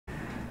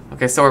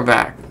Okay, so we're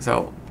back.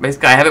 So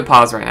basically, I have it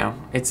paused right now.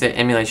 It's an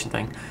emulation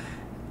thing.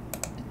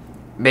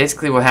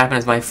 Basically, what happened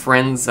is my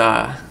friend's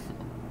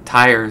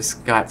tires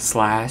got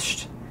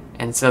slashed,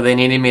 and so they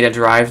needed me to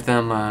drive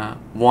them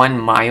 1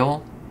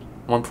 mile,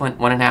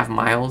 1.5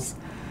 miles,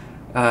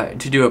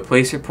 to do a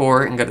police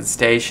report and go to the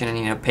station and,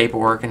 you know,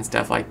 paperwork and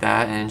stuff like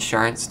that and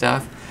insurance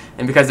stuff.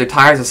 And because their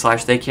tires are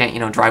slashed, they can't, you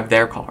know, drive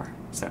their car.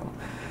 So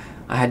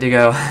I had to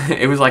go.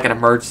 It was like an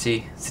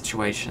emergency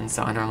situation,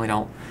 so I normally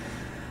don't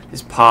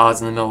just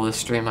pause in the middle of the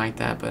stream like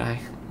that, but I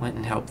went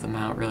and helped them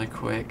out really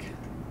quick.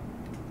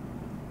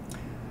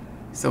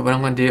 So what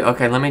I'm going to do,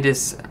 okay, let me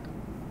just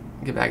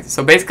get back.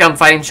 So basically I'm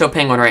fighting Chill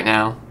Penguin right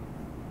now,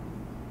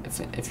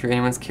 if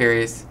anyone's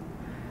curious.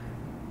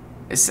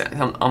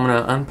 I'm going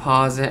to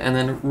unpause it and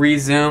then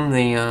resume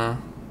the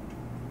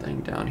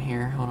thing down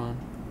here. Hold on.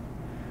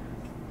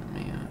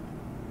 Let me,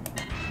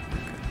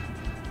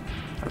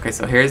 okay,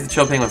 so here's the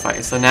Chill Penguin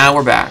fight. So now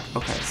we're back.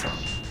 Okay,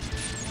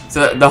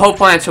 so the whole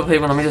point of Chill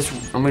Penguin, I'm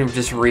going to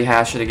just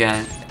rehash it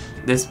again.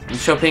 This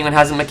Chill Penguin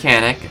has a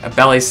mechanic, a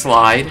belly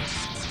slide.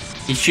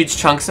 He shoots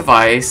chunks of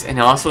ice, and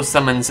he also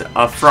summons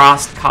a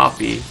frost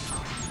copy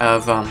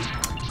of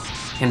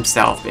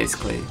himself,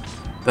 basically.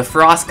 The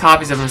frost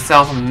copies of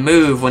himself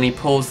move when he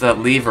pulls the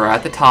lever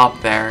at the top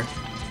there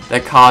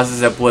that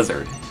causes a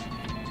blizzard.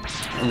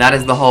 And that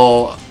is the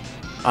whole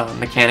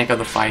mechanic of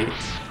the fight.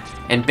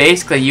 And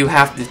basically, you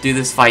have to do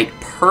this fight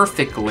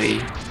perfectly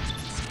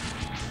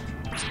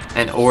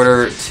in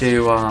order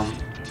to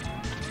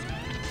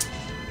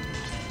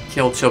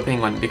kill Chill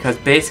Penguin, because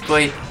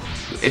basically,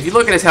 if you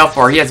look at his health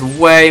bar, he has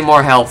way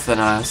more health than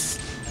us,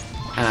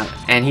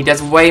 and he does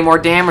way more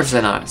damage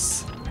than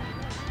us.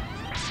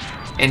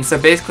 And so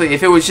basically,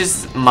 if it was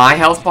just my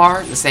health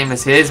bar, the same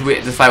as his,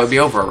 the fight would be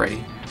over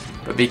already.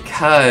 But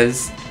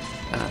because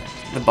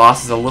the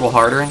boss is a little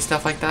harder and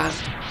stuff like that,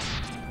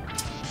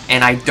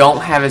 and I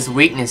don't have his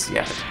weakness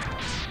yet,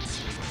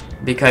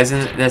 because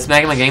in this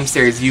Mega Man game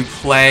series, you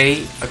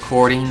play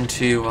according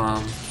to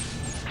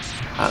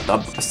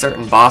a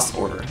certain boss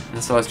order.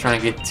 And so I was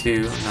trying to get to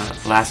in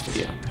the last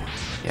video.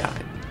 Yeah,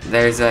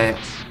 there's a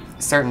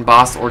certain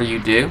boss order you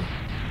do.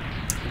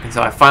 And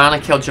so I finally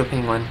killed Chill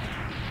Penguin.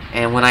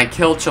 And when I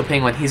kill Chill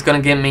Penguin, he's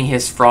going to give me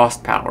his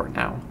frost power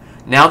now.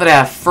 Now that I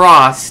have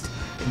frost,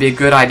 it'd be a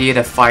good idea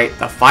to fight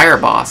the fire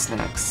boss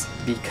next.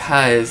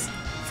 Because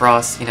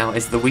frost, you know,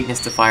 is the weakness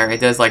to fire.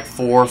 It does like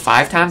 4 or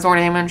 5 times more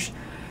damage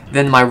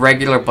than my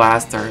regular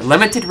blaster.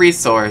 Limited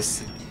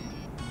resource.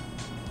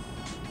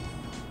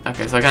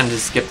 Okay, so I kind of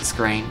just skipped the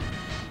screen.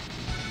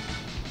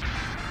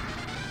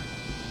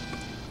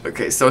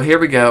 Okay, so here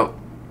we go.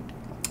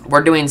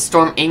 We're doing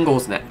Storm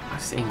Eagles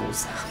next.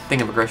 Eagles.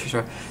 Think of a grocery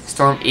store.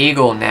 Storm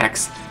Eagle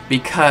next,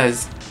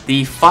 because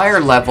the fire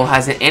level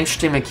has an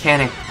interesting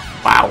mechanic.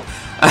 Wow.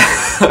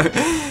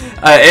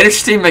 An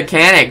interesting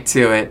mechanic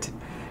to it.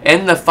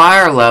 In the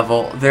fire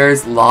level,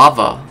 there's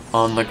lava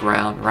on the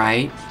ground,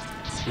 right?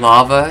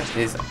 Lava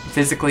is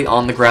physically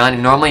on the ground,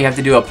 and normally you have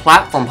to do a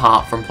platform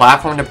hop from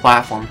platform to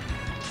platform.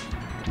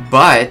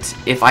 But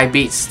if I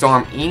beat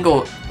Storm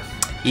Eagle,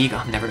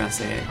 I'm never gonna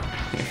say it.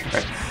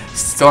 Right.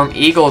 Storm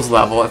Eagle's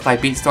level. If I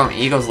beat Storm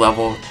Eagle's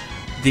level,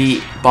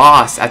 the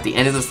boss at the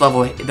end of this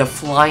level, the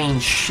flying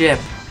ship,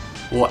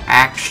 will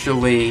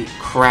actually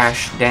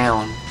crash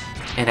down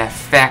and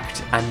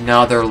affect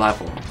another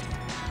level.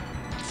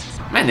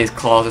 Man, these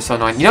claws are so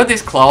annoying. You know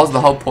these claws,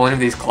 the whole point of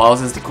these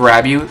claws is to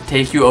grab you,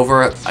 take you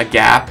over a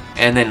gap,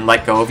 and then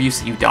let go of you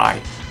so you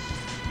die.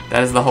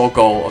 That is the whole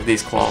goal of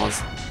these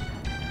claws.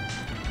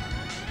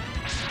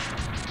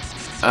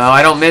 Oh,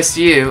 I don't miss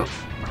you.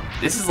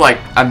 This is like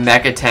a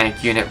mecha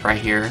tank unit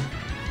right here.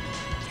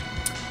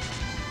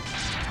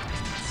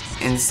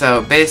 And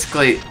so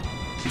basically,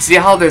 you see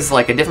how there's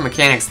like a different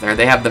mechanics there.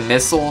 They have the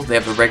missiles, they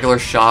have the regular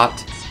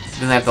shot,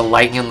 then they have the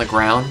lightning on the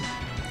ground.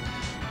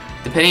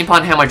 Depending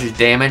upon how much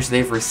damage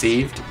they've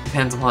received,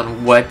 depends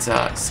upon what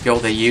skill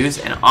they use,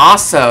 and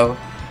also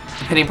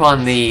depending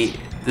upon the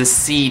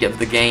seed of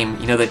the game,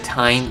 you know, the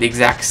time, the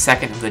exact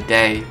second of the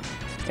day,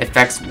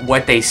 affects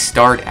what they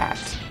start at.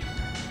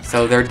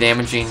 So their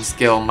damaging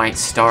skill might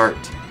start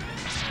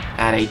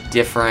at a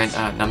different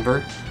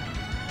number,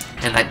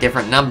 and that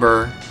different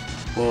number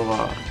will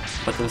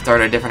let them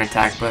start a different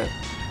attack. But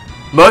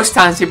most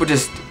times people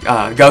just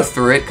go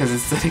through it because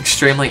it's an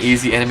extremely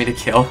easy enemy to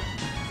kill.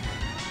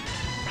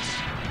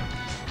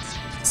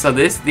 So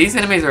these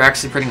enemies are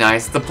actually pretty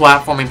nice. The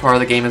platforming part of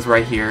the game is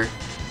right here,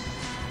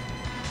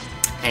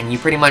 and you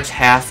pretty much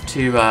have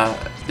to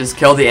just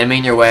kill the enemy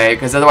in your way,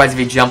 because otherwise if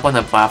you jump on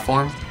the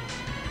platform,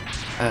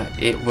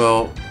 it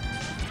will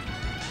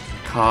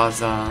cause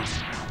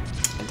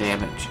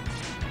damage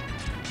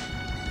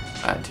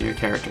to your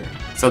character.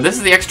 So this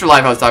is the extra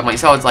life I was talking about. You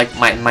saw it's like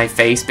my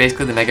face,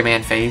 basically the Mega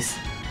Man face.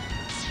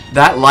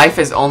 That life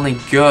is only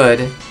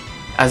good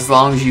as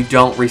long as you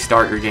don't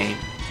restart your game.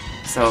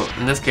 So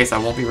in this case I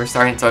won't be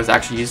restarting, so it's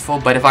actually useful.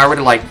 But if I were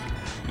to like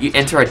you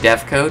enter a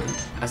dev code,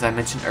 as I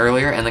mentioned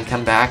earlier, and then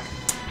come back,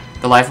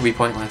 the life would be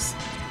pointless.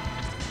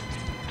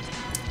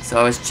 So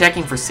I was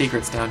checking for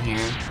secrets down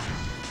here.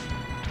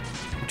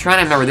 I'm trying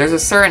to remember. There's a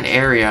certain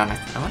area.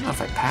 I don't know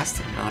if I passed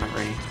it or not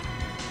already.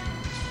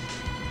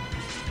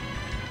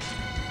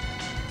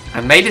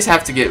 I may just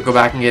have to go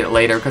back and get it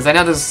later, because I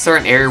know there's a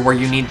certain area where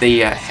you need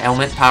the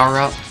helmet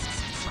power-up.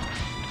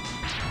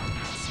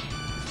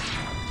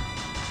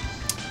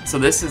 So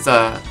this is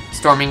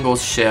Storm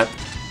Eagle's ship.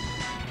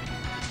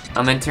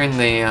 I'm entering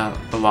the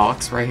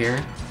locks right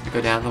here. I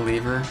go down the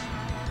lever.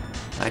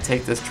 I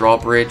take this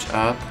drawbridge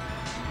up.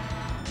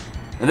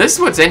 And this is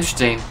what's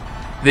interesting.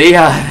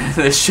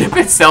 The ship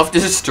itself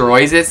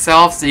destroys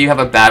itself, so you have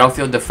a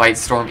battlefield to fight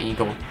Storm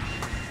Eagle.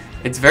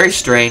 It's very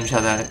strange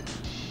how that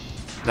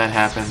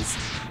happens.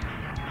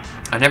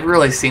 I've never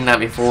really seen that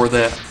before.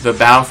 The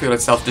battlefield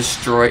itself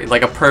destroyed,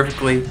 like a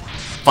perfectly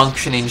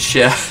functioning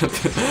ship.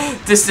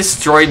 Just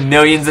destroyed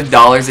millions of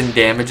dollars in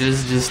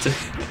damages just to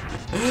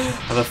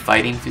have a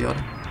fighting field.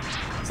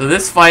 So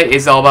this fight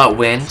is all about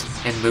wind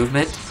and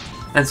movement.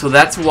 And so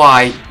that's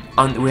why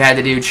we had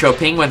to do Cho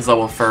Penguin's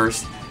level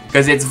first.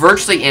 Because it's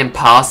virtually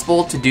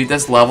impossible to do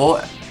this level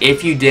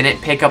if you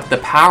didn't pick up the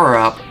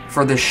power-up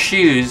for the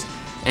shoes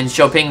in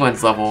Cho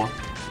Penguin's level,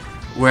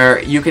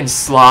 where you can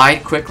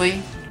slide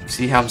quickly.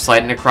 See how I'm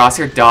sliding across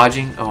here,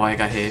 dodging. Oh, I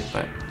got hit,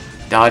 but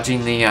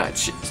dodging the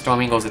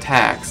Storm Eagle's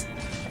attacks.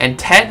 And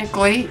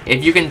technically,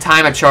 if you can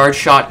time a charge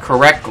shot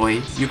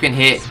correctly, you can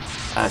hit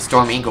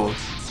Storm Eagle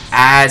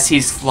as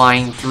he's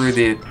flying through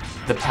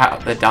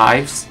the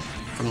dives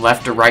from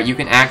left to right. You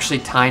can actually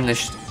time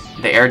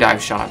the air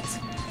dive shots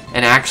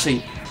and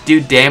actually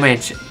do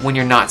damage when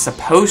you're not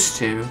supposed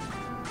to.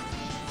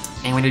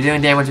 And when you're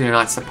doing damage when you're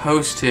not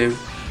supposed to,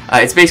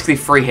 it's basically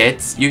free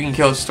hits. You can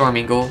kill Storm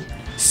Eagle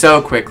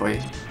so quickly.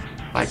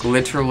 Like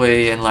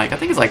literally in I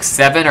think it's like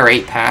 7 or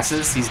 8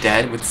 passes, he's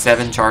dead with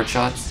 7 charge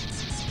shots.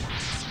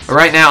 But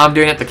right now I'm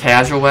doing it the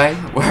casual way,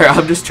 where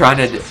I'm just trying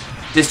to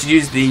just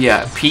use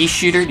the pea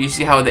shooter. Do you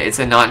see how it's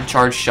a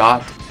non-charged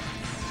shot?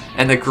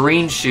 And the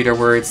green shooter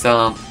where it's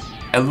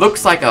it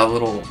looks like a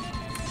little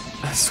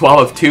swab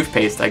of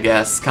toothpaste, I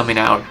guess, coming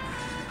out.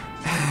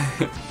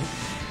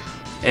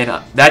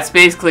 And that's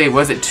basically,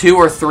 was it 2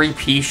 or 3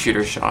 pea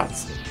shooter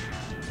shots?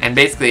 And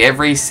basically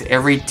every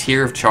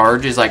tier of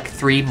charge is like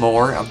 3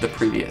 more of the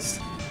previous.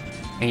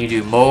 And you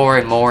do more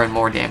and more and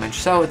more damage.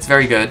 So it's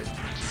very good.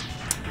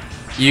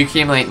 You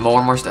accumulate more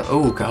and more stuff.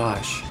 Oh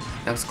gosh,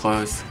 that was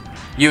close.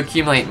 You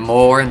accumulate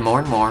more and more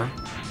and more.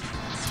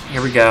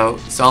 Here we go.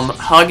 So I'm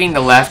hugging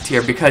the left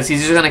here because he's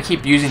just going to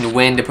keep using the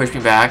wind to push me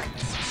back.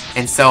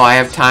 And so I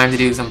have time to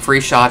do some free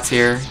shots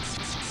here.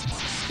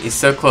 He's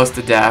so close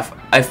to death.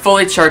 A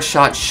fully charged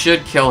shot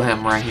should kill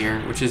him right here,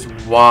 which is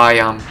why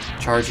I'm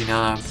charging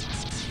up.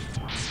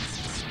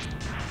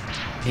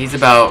 He's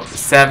about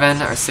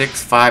 7 or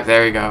 6, 5.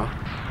 There you go.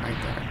 Right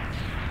there.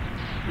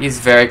 He's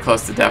very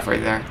close to death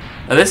right there.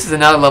 Now this is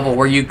another level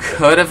where you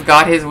could have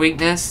got his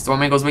weakness,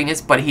 Storm Eagle's weakness,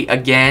 but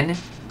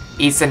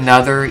it's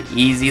another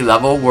easy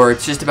level where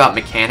it's just about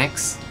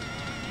mechanics.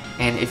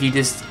 And if you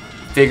just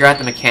figure out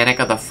the mechanic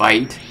of the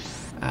fight,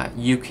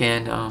 you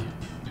can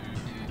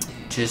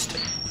just,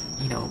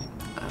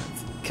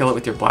 kill it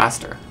with your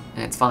blaster,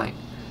 and it's fine.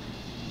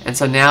 And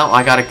so now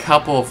I got a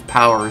couple of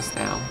powers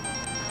now.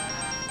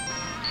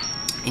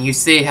 And you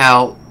see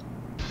how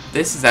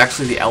this is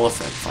actually the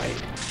elephant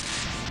fight.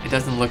 It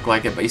doesn't look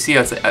like it, but you see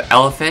how it's an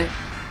elephant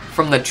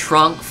from the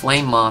trunk,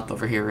 flame moth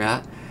over here,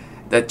 yeah?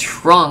 The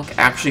trunk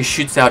actually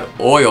shoots out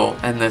oil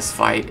in this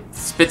fight,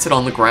 spits it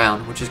on the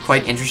ground, which is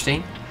quite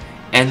interesting.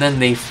 And then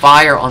the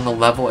fire on the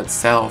level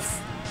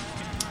itself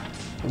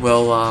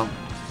will,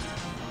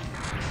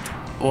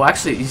 well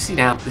actually, you see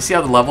how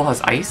the level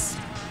has ice?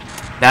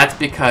 That's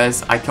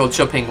because I killed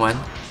Cho Penguin.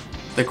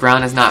 The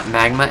ground is not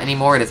magma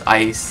anymore, it is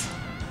ice.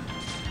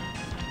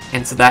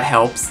 And so that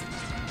helps.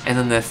 And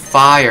then the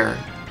fire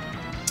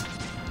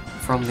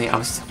from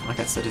I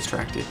got so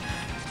distracted.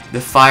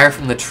 The fire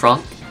from the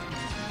trunk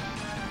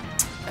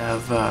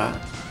of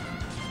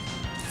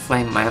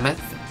Flame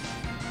Mammoth,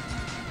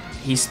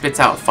 he spits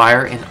out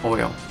fire and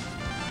oil.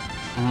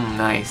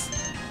 Nice.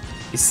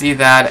 You see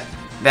that?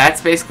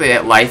 That's basically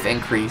a life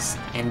increase,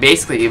 and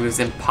basically it was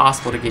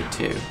impossible to get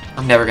to.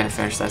 I'm never gonna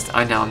finish this.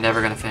 I know I'm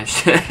never gonna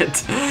finish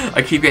it.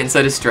 I keep getting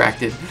so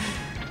distracted.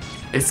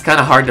 It's kind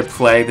of hard to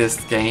play this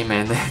game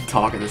and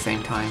talk at the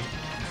same time.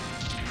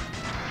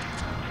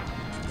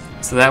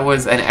 So that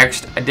was an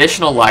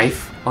additional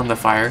life on the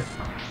fire.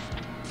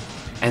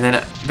 And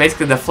then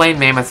basically the Flame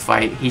Mammoth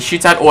fight, he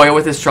shoots out oil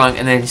with his trunk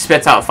and then he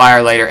spits out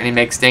fire later and he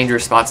makes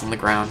dangerous spots on the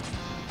ground.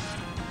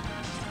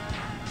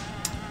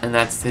 And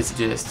that's his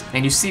gist.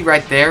 And you see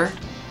right there,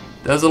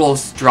 those little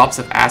drops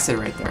of acid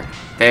right there.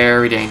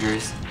 Very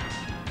dangerous.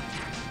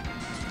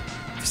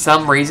 For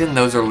some reason,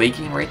 those are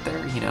leaking right there,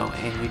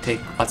 and you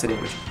take lots of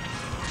damage.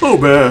 Oh,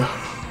 man.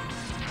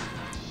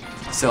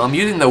 So I'm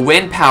using the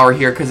wind power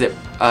here because it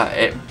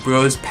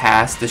goes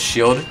past the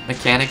shield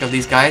mechanic of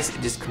these guys.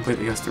 It just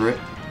completely goes through it.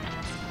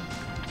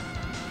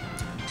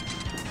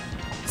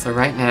 So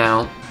right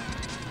now,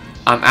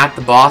 I'm at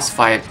the boss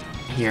fight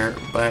here,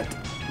 but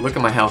look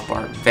at my health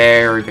bar.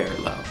 Very, very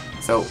low.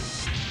 So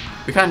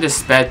we kind of just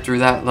sped through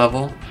that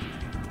level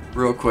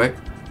real quick.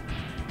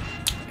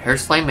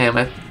 Here's Flame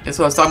Mammoth. This is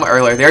what I was talking about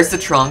earlier. There's the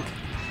trunk.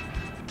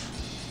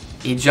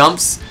 He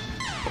jumps.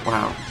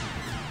 Wow.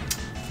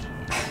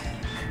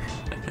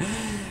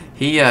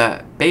 He,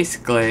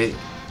 basically,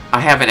 I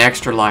have an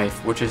extra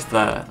life, which is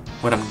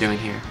what I'm doing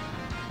here.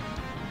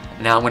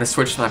 Now I'm going to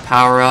switch to my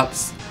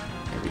power-ups.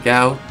 There we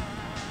go.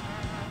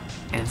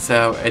 And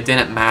so it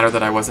didn't matter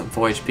that I wasn't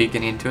full HP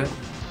getting into it.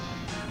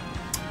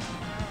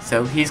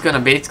 So he's going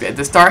to basically, at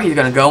the start, he's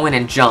going to go in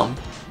and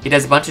jump. He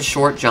does a bunch of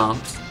short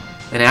jumps.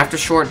 Then after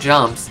short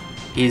jumps,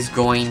 he's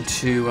going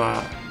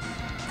to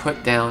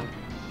put down,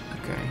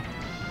 okay,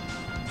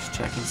 just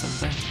checking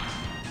something.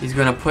 He's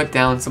going to put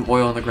down some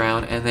oil on the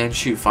ground and then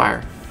shoot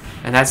fire.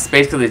 And that's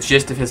basically the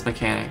gist of his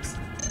mechanics.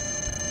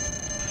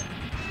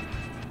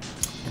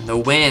 And the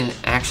wind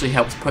actually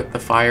helps put the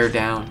fire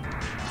down.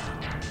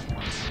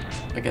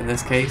 Like in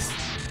this case.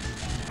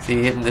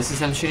 See, this is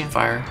him shooting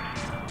fire.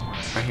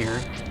 Right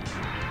here.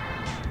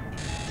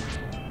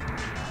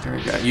 There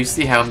we go. You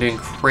see how I'm doing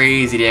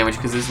crazy damage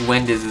because this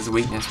wind is his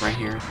weakness right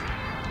here.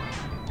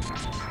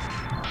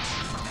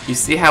 You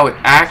see how it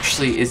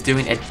actually is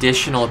doing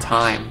additional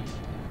time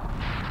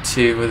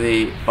to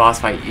the boss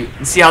fight. You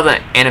see how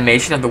the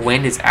animation of the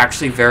wind is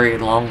actually very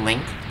long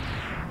length?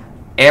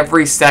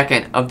 Every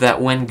second of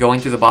that wind going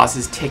through the boss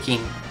is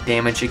ticking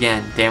damage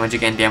again, damage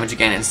again, damage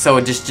again, and so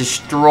it just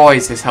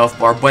destroys his health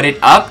bar. But it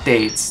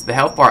updates, the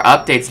health bar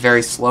updates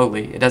very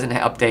slowly. It doesn't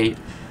update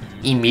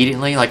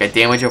immediately like a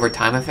damage over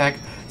time effect,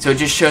 so it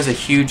just shows a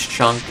huge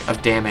chunk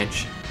of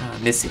damage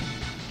missing.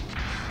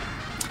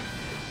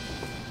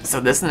 So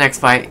this is the next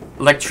fight.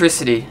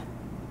 Electricity.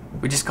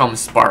 We just call him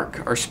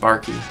Spark or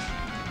Sparky.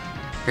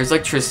 Here's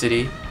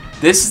Electricity.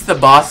 This is the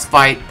boss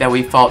fight that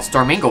we fought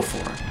Stormingle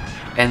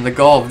for. And the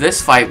goal of this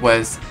fight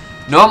was,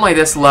 normally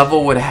this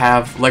level would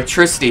have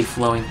electricity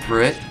flowing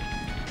through it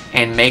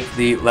and make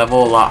the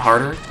level a lot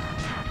harder.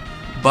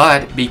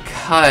 But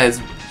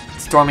because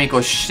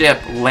Stormingle's ship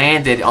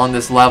landed on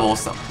this level,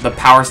 so the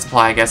power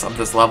supply, I guess, of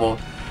this level,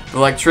 the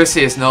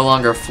electricity is no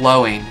longer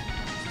flowing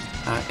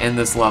in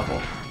this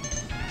level.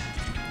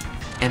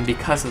 And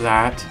because of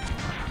that,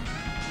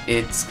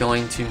 it's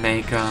going to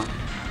make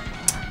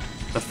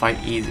the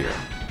fight easier.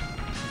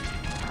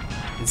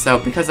 And so,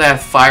 because I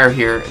have fire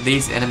here,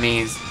 these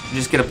enemies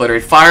just get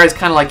obliterated. Fire is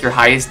kind of like your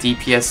highest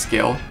DPS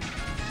skill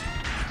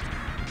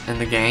in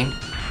the game.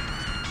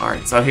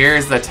 Alright, so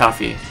here's the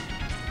toughie.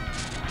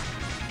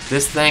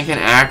 This thing can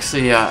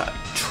actually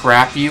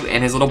trap you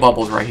in his little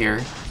bubbles right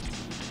here.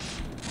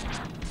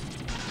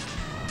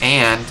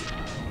 And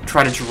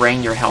try to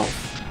drain your health.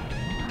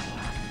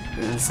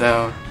 And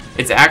so,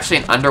 it's actually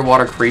an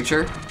underwater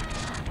creature.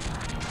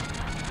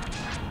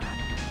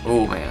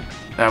 Oh man,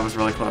 that was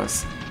really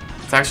close.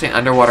 It's actually an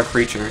underwater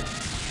creature.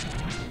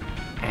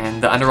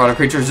 And the underwater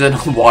creature is in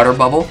a water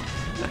bubble.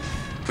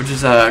 Which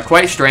is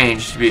quite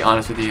strange, to be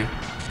honest with you.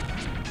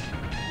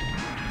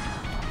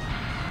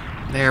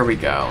 There we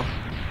go.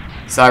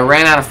 So I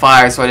ran out of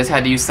fire, so I just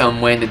had to use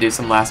some wind to do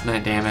some last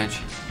minute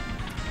damage.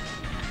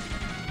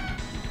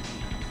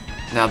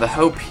 Now the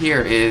hope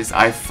here is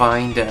I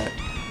find an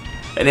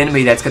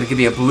enemy that's going to give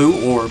me a blue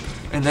orb.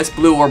 And this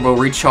blue orb will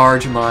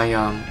recharge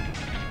my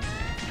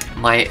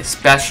my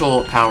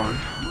special power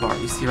bar.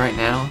 You see right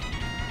now?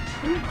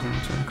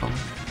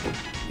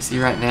 You see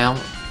right now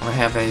I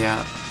have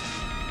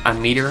a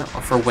meter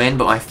for wind,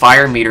 but my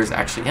fire meter is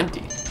actually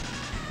empty.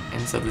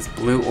 And so this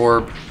blue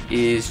orb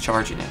is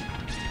charging it.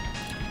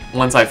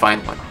 Once I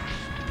find one.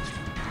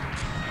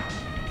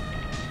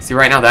 See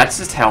right now that's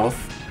just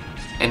health.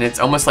 And it's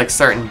almost like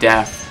certain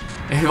death.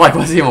 It like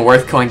wasn't even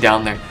worth going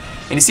down there.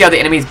 And you see how the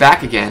enemy's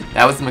back again.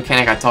 That was the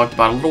mechanic I talked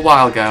about a little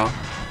while ago.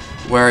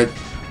 Where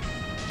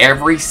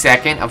every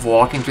second of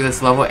walking through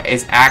this level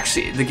is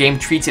actually, the game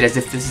treats it as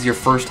if this is your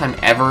first time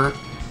ever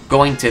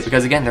going to it,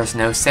 because again, there's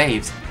no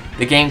saves.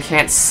 The game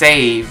can't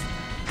save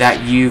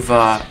that you've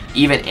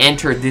even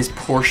entered this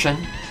portion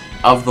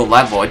of the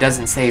level. It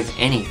doesn't save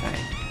anything.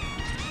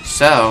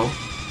 So,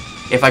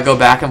 if I go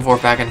back and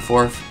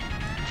forth,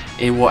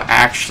 it will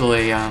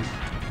actually, well,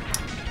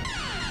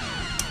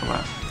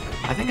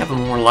 I think I have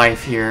one more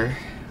life here.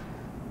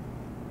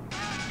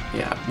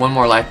 Yeah, one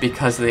more life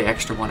because of the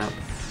extra one up.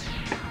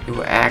 It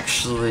will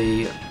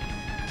actually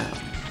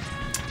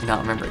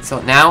not remember it.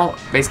 So now,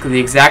 basically the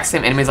exact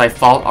same enemies I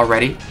fought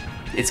already,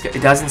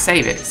 it doesn't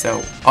save it.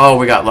 So, oh,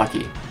 we got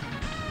lucky.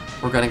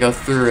 We're going to go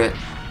through it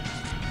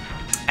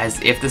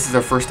as if this is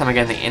our first time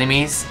again. The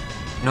enemies,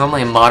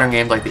 normally in modern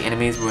games, like the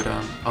enemies would,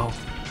 oh,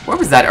 where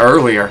was that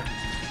earlier?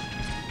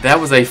 That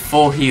was a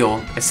full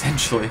heal,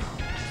 essentially.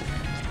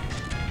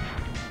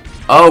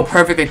 Oh,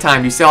 perfectly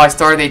timed. You see how I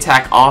started the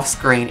attack off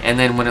screen, and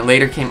then when it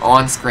later came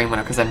on screen,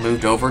 because I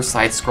moved over,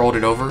 side scrolled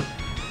it over,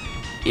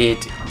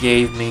 it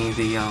gave me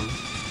the,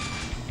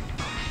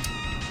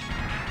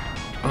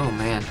 oh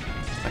man,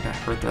 I got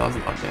hurt there. That was a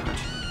lot of damage.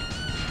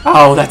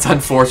 Oh, that's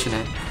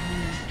unfortunate.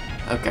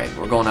 Okay,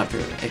 we're going up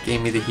here. It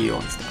gave me the heal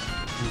and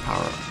stuff, and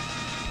power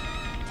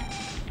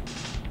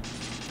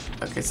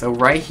up. Okay, so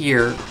right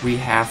here, we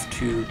have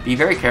to be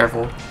very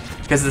careful,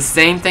 because the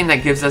same thing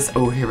that gives us,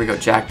 oh, here we go,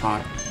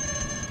 jackpot.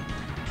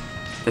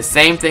 The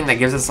same thing that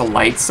gives us a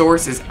light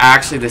source is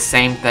actually the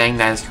same thing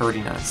that is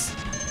hurting us.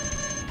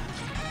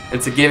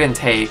 It's a give and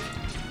take.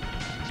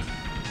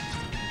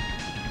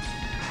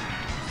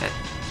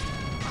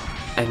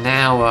 And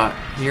now,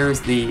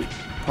 here's the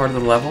part of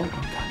the level.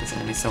 Oh god, this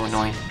enemy's so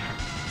annoying.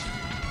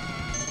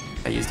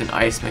 I used an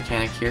ice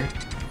mechanic here.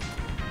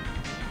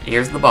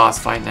 Here's the boss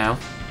fight now.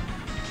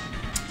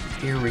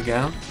 Here we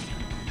go.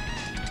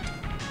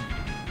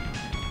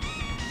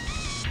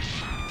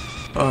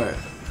 Alright,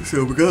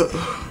 so we got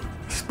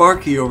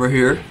Sparky over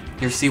here.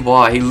 You see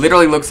why. He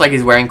literally looks like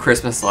he's wearing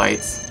Christmas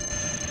lights.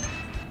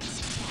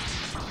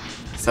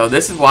 So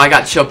this is why I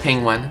got Chill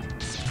Penguin.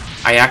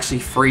 I actually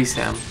freeze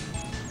him.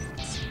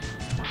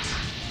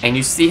 And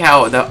you see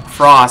how the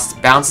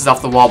frost bounces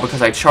off the wall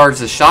because I charged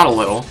the shot a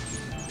little.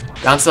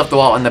 Bounces off the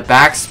wall and the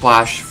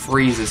backsplash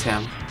freezes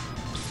him.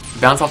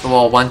 Bounce off the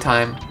wall one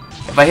time.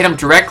 If I hit him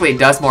directly, it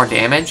does more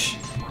damage,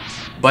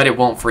 but it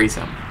won't freeze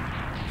him.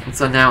 And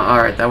so now,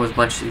 alright, that was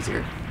much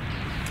easier.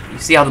 You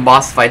see how the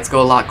boss fights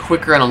go a lot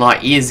quicker and a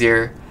lot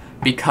easier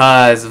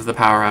because of the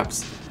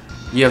power-ups.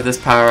 You have this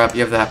power-up,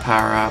 you have that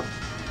power-up.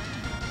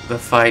 The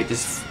fight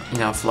just, you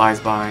know, flies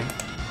by.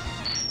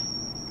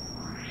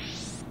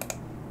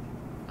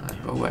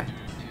 Go away.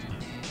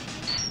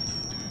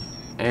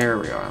 There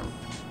we are.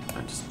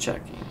 I'm just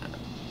checking.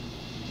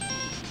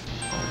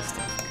 All this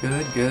stuff.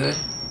 Good, good.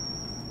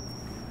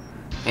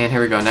 And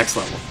here we go, next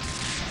level.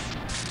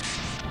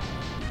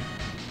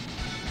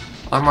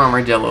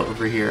 Armadillo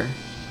over here.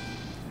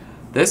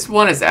 This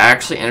one is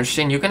actually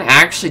interesting. You can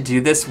actually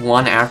do this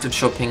one after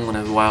Chill Penguin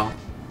as well.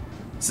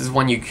 This is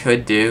one you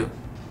could do.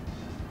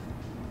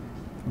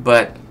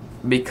 But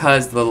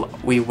because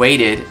we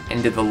waited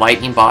and did the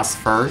lightning boss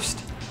first,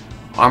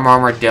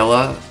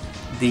 Armadillo,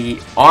 the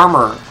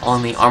armor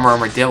on the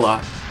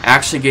Armadillo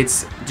actually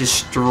gets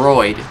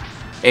destroyed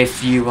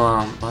if you,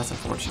 well, that's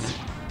unfortunate.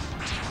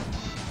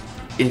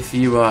 If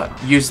you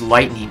use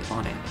lightning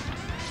on it.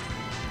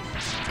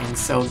 And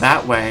so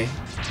that way,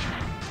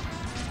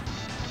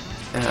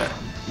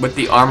 with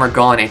the armor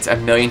gone, it's a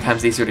million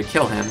times easier to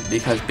kill him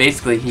because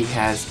basically he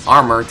has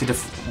armor to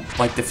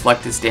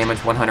deflect his damage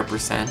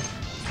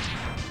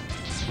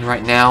 100%. And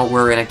right now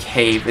we're in a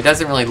cave. It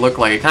doesn't really look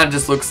like it. Kind of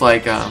just looks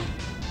like a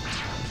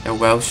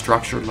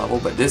well-structured level,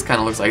 but this kind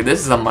of looks like this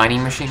is a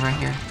mining machine right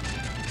here.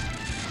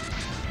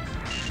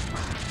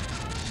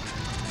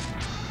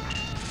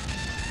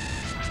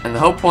 And the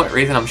whole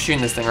reason I'm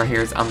shooting this thing right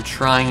here is I'm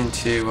trying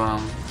to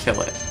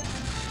kill it.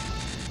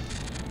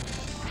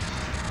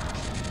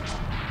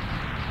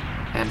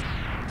 And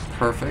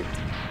perfect.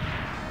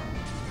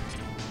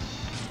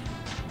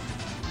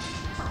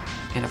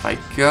 And if I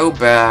go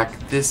back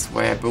this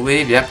way, I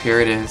believe, yep, here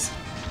it is.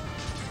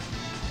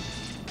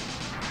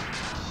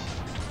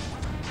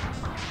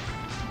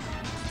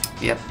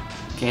 Yep,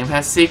 game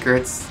has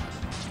secrets.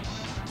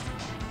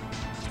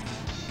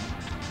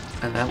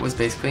 And that was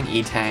basically an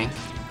E-tank.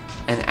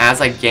 And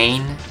as I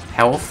gain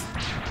health,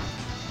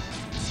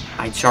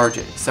 I charge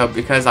it. So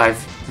because I've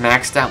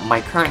maxed out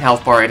my current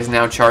health bar, it is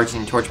now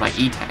charging towards my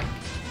E-tank.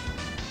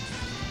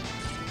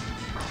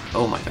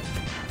 Oh my god.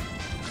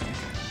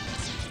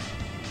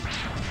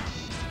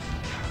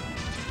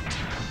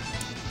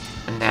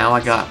 And now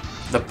I got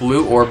the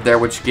blue orb there,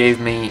 which gave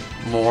me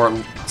more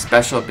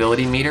special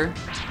ability meter.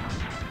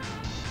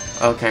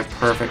 Okay,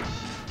 perfect.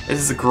 This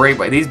is a great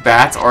way. These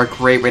bats are a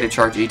great way to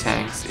charge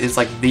E-tanks. It's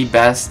like the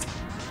best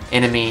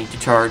enemy to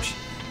charge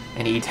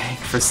an E-tank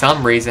for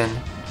some reason.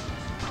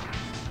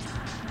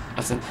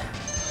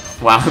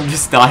 Wow, I'm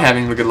just not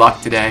having good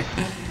luck today.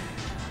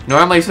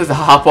 Normally you're supposed to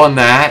hop on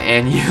that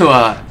and you,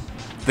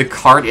 the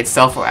cart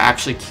itself will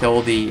actually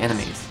kill the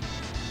enemies.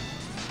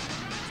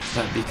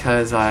 But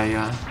because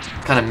I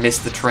kind of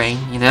missed the train,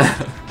 you know,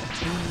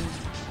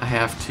 I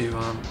have to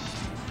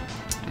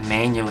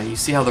manually. You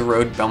see how the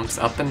road bumps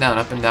up and down,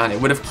 up and down.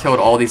 It would have killed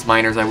all these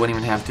miners. I wouldn't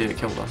even have to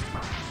kill them.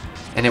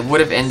 And it would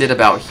have ended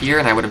about here,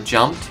 and I would have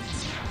jumped.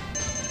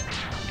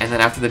 And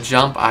then after the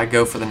jump, I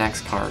go for the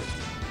next cart.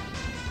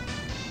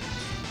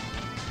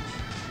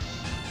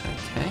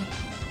 Okay.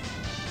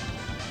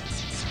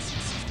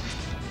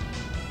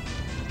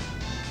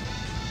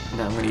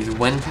 Now I'm going to use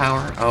wind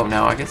power. Oh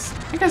no, I guess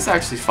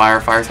actually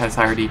fire. Fire has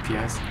higher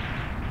DPS.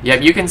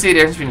 Yep, you can see the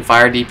difference between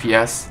fire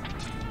DPS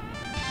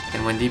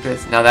and wind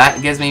DPS. Now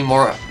that gives me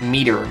more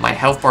meter. My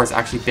health bar is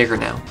actually bigger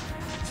now.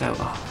 So,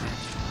 oh man.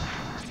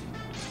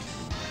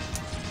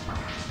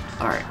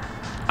 Alright.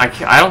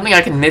 I don't think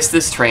I can miss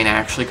this train,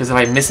 actually, because if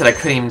I miss it, I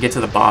couldn't even get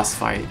to the boss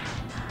fight.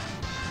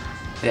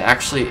 It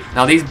actually...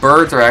 Now, these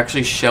birds are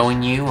actually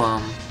showing you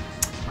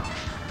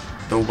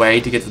the way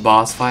to get to the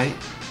boss fight.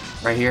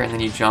 Right here, and then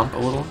you jump a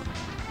little.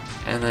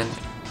 And then...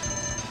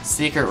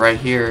 Secret right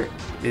here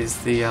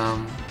is the...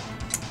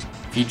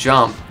 if you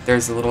jump,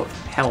 there's a little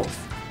health.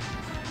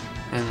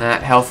 And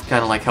that health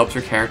kind of, like, helps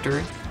your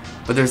character.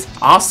 But there's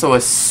also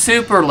a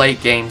super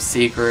late game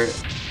secret.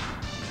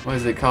 What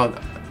is it called?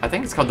 I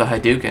think it's called the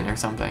Hadouken or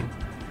something.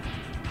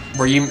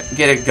 Where you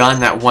get a gun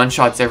that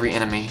one-shots every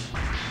enemy.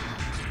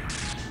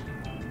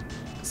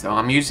 So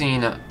I'm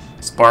using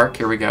Spark.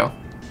 Here we go.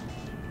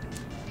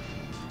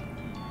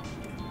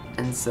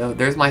 And so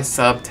there's my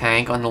sub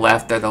tank on the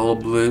left there, the little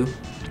blue.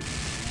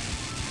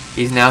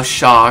 He's now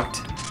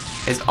shocked.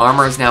 His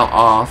armor is now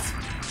off.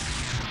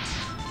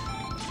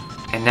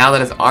 And now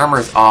that his armor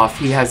is off,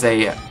 he has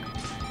a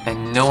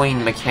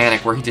annoying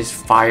mechanic where he just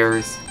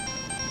fires.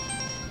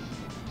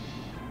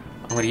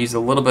 I'm going to use a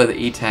little bit of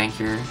the E-tank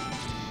here.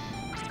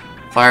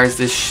 Fires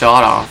this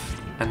shot off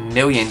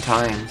 1,000,000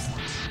 times.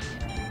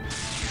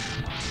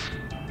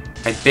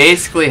 I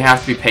basically have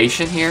to be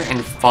patient here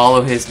and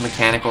follow his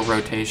mechanical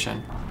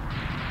rotation.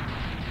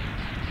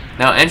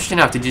 Now, interesting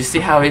enough, did you see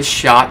how his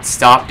shot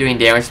stopped doing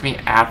damage to me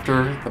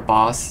after the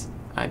boss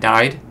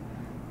died?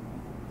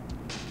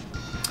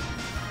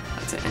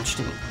 That's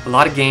interesting. A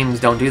lot of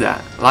games don't do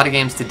that. A lot of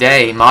games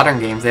today,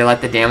 modern games, they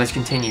let the damage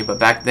continue, but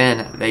back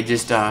then, they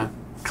just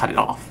cut it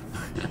off.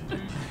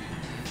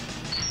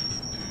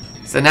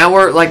 So now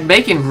we're like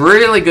making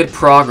really good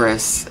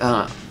progress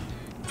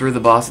through the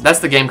boss. That's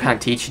the game kind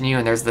of teaching you,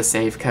 and there's the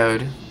save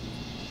code.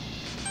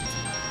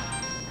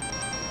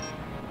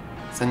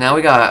 So now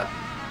we got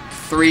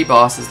 3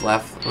 bosses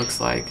left, looks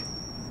like.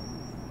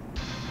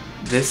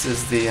 This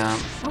is the,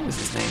 what was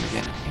his name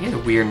again? He had a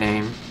weird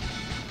name.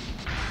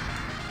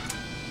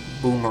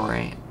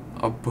 Boomerang.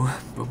 Oh,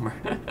 Boomer.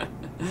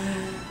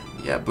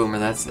 Yeah, Boomer,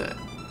 that's it.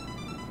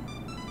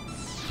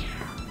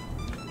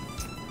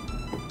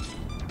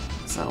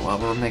 So, well,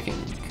 we're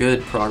making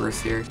good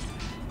progress here.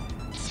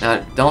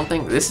 Now, don't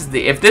think this is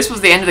the... If this was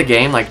the end of the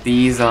game, like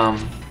these, the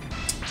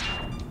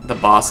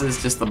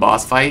bosses, just the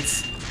boss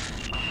fights,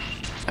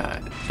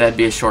 that'd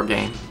be a short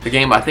game. The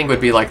game, I think, would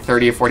be like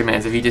 30 or 40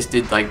 minutes if you just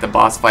did, like, the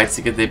boss fights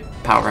to get the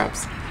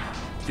power-ups.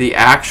 The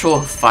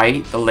actual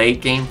fight, the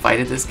late game fight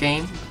of this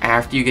game,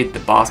 after you get the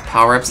boss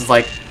power-ups, is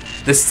like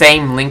the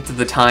same length of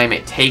the time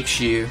it takes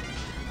you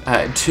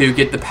to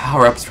get the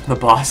power-ups from the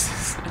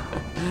bosses.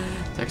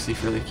 It's actually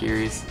really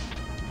curious.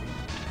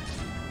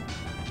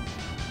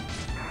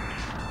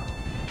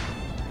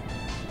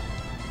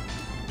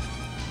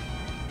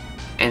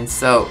 And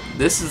so,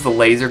 this is the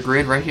laser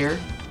grid right here.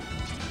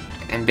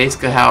 And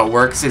basically how it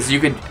works is you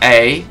could,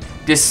 A,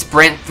 just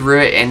sprint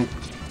through it and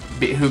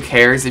who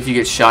cares if you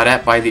get shot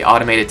at by the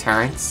automated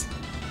turrets.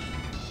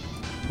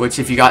 Which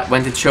if you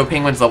went to Cho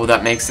Penguin's level,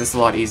 that makes this a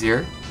lot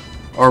easier.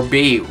 Or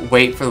B,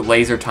 wait for the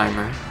laser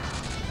timer.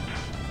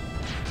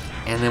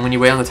 And then when you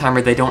wait on the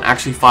timer, they don't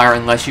actually fire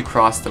unless you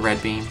cross the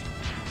red beam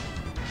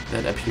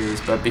that appears.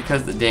 But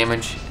because the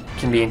damage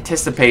can be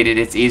anticipated,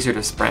 it's easier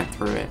to sprint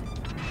through it.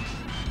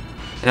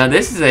 Now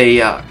this is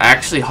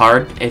actually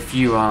hard if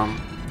you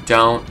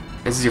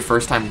this is your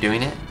first time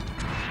doing it.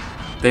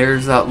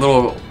 There's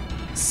little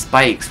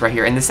spikes right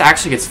here, and this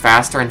actually gets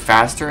faster and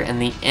faster,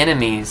 and the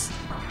enemies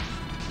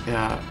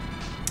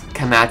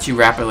come at you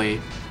rapidly.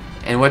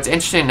 And what's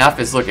interesting enough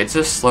is, look, it's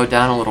just slowed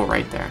down a little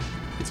right there.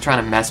 It's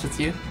trying to mess with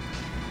you.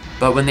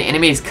 But when the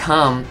enemies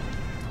come,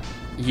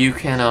 you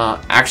can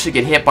actually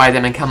get hit by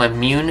them and become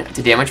immune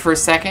to damage for a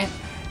second,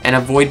 and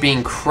avoid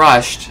being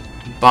crushed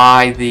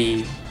by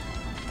the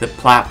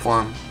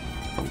platform.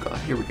 Oh god,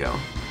 here we go.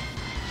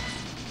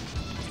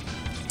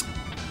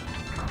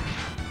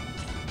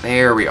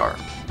 There we are.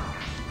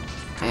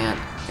 And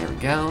there we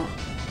go.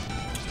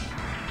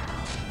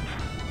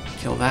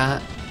 Kill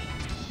that.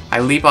 I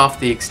leap off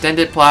the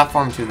extended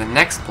platform to the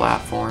next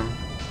platform.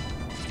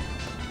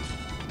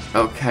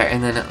 Okay,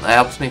 and then it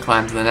helps me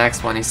climb to the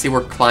next one. You see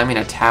we're climbing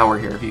a tower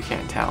here, if you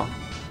can't tell.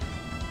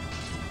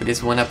 We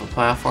just went up a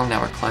platform,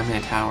 now we're climbing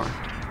a tower.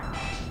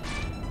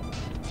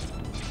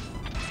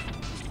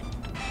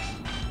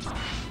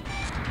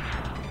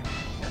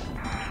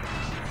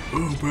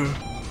 Oh man,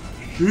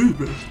 excuse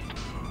me.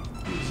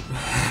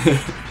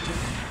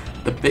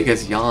 The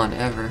biggest yawn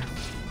ever.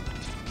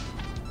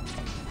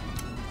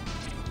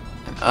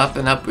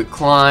 And up we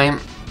climb.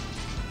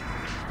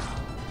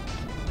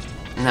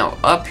 Now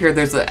up here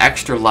there's an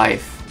extra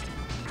life.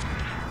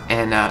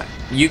 And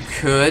you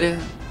could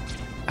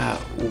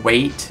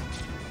wait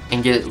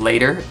and get it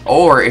later.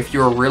 Or if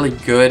you're really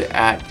good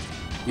at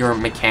your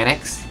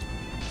mechanics,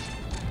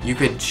 you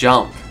could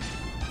jump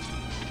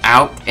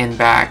out and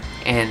back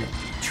and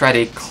try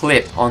to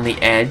clip on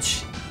the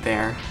edge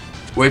there,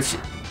 which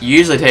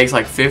usually takes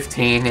like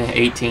 15 to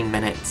 18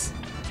 minutes.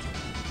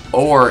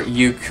 Or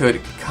you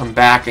could come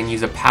back and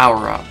use a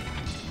power-up.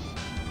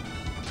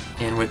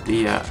 And with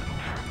the,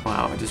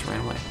 wow, it just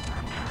ran away.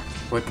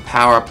 With the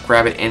power-up,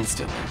 grab it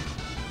instantly.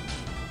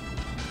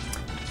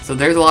 So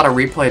there's a lot of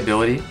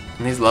replayability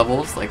in these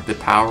levels, like the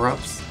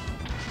power-ups.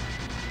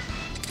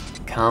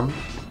 Come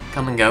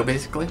and go,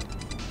 basically.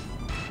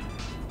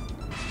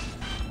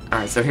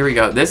 Alright, so here we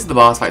go. This is the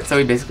boss fight. So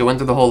we basically went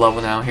through the whole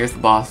level now. Here's the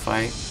boss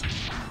fight.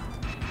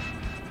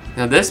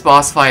 Now this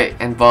boss fight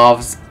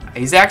involves...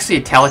 He's actually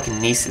a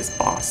telekinesis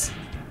boss.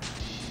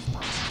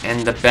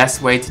 And the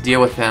best way to deal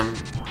with him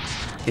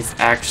is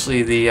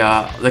actually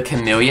the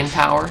chameleon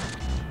power.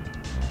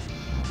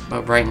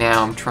 But right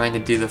now I'm trying to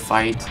do the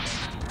fight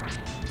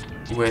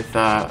with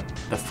the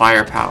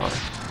fire power.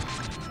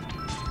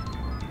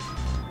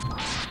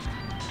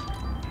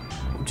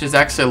 Which is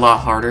actually a lot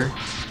harder.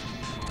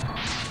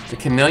 The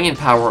chameleon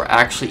power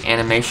actually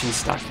animation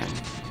stuck him.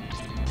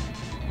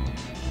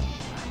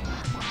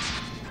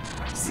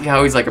 See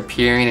how he's like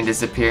appearing and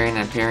disappearing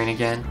and appearing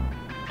again?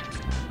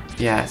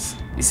 Yes.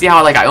 You see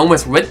how like I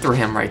almost went through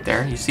him right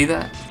there? You see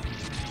that?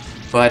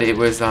 But it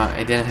was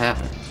it didn't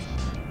happen.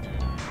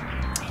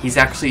 He's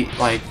actually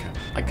like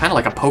kind of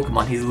like a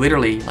Pokemon. He's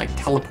literally like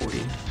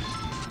teleporting.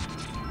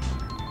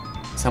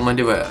 So I'm gonna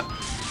do a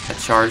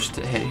charge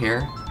to hit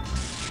here.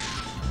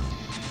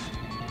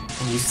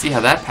 And you see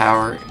how that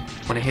power,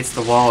 when it hits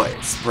the wall,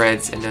 it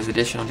spreads and does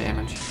additional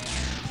damage.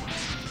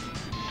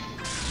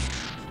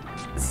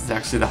 This is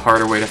actually the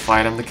harder way to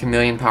fight him. The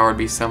chameleon power would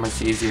be so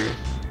much easier.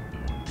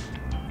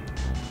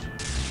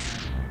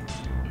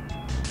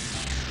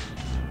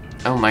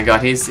 Oh my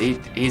god,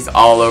 he's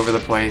all over the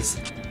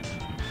place.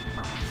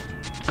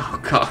 Oh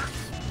god.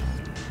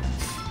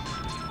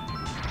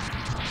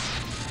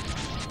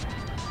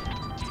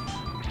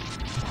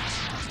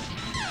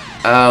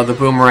 Oh, the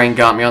boomerang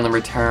got me on the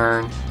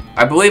return.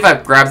 I believe I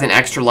grabbed an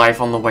extra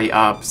life on the way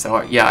up,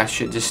 so yeah, I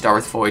should just start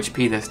with full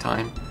HP this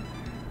time.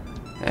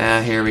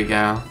 Here we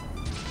go.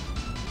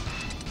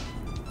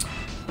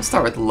 Let's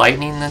start with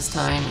lightning this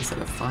time instead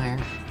of fire.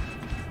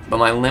 But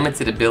my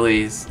limited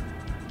abilities,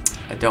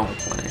 I don't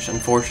replenish,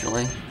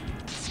 unfortunately.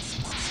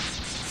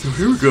 So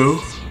here we go.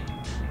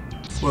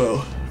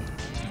 Well.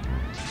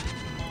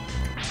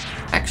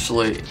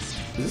 Actually, is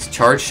this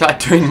charge shot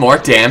doing more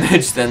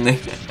damage than the...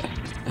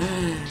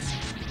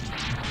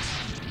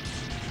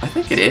 I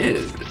think it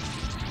is.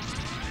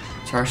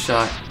 Charge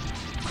shot.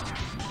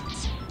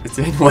 It's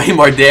doing way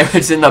more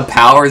damage than the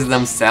powers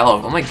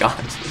themselves. Oh my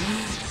gosh.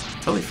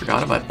 Totally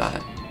forgot about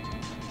that.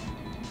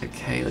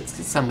 Okay, let's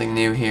do something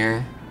new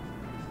here.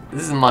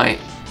 This is my...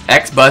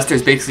 X-Buster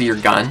is basically your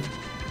gun.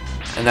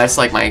 And that's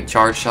like my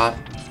charge shot,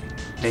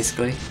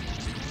 basically.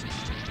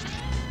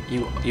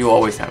 You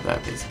always have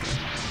that, basically.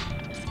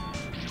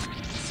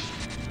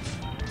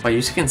 Well,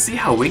 you can see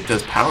how weak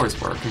those powers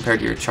were compared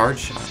to your charge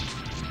shot.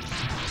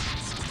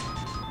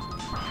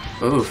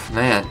 Oof,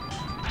 man.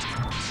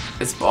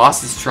 This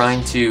boss is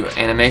trying to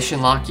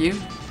animation lock you.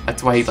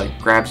 That's why he like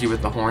grabs you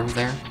with the horns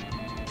there.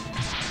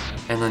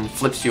 And then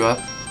flips you up.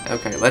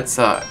 Okay, let's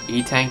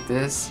E-tank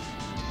this.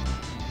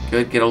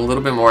 Good, get a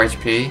little bit more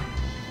HP.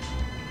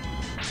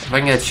 If I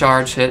can get a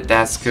charge hit,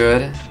 that's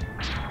good.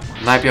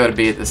 Might be able to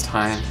beat it this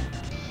time.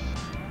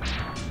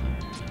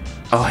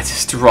 Oh, I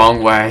just the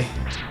wrong way.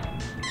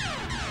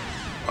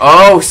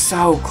 Oh,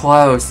 so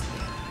close.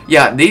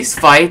 Yeah, these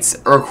fights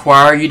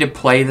require you to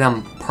play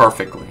them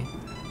perfectly.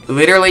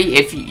 Literally,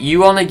 if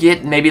you only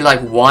get maybe like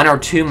 1 or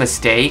 2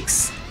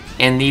 mistakes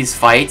in these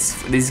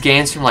fights, these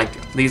games from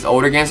like these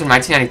older games from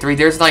 1993,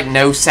 there's like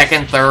no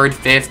 2nd, 3rd,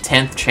 5th,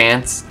 10th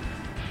chance.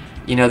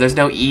 You know, there's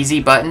no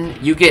easy button.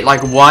 You get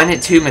like 1 or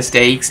 2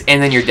 mistakes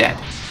and then you're dead.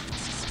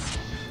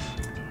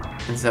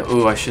 And so,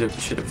 ooh, I should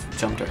have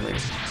jumped earlier.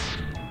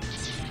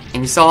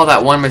 And you saw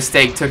that 1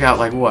 mistake took out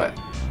like what?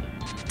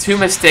 2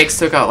 mistakes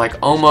took out like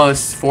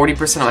almost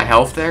 40% of my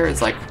health there.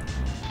 It's like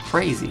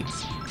crazy.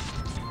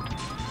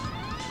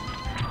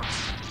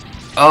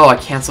 Oh, I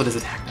canceled his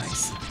attack.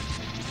 Nice.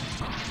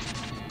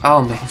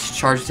 Oh man, she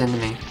charged into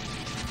me.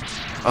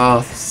 Oh,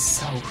 this is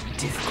so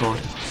difficult.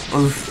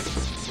 Oof.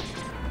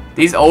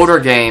 These older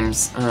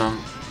games,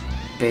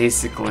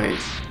 basically,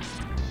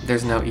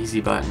 there's no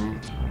easy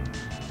button.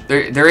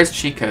 There is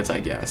cheat codes, I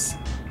guess.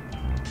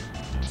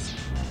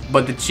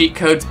 But the cheat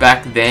codes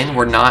back then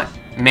were not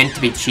meant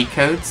to be cheat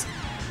codes.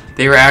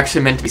 They were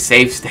actually meant to be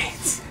save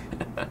states.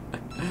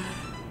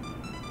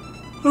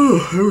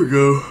 Oh, here we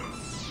go.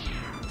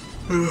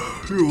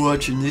 You're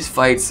watching. These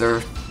fights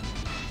are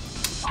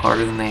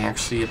harder than they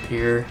actually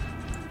appear.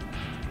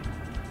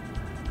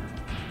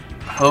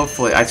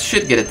 Hopefully, I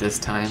should get it this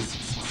time.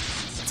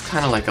 It's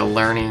kind of like a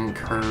learning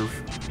curve.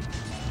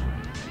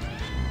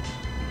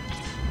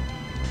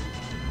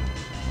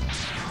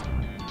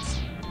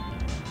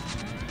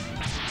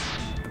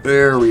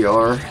 There we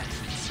are.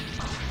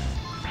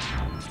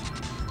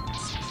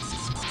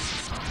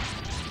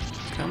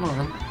 Come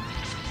on.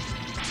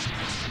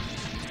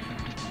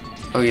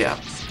 Oh yeah.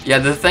 Yeah,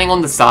 the thing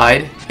on the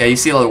side, yeah, you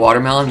see all the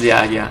watermelons?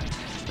 Yeah.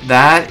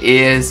 That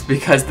is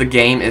because the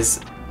game is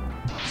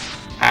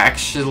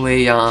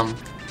actually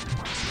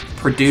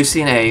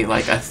producing a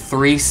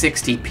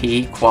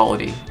 360p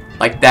quality.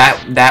 Like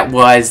that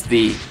was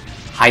the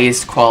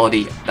highest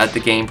quality that the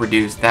game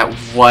produced. That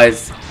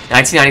was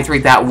 1993,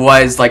 that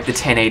was like the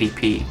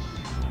 1080p.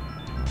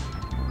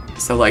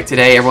 So like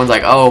today everyone's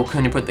like, oh,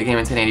 couldn't you put the game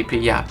in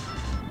 1080p? Yeah,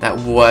 that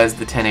was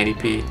the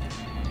 1080p.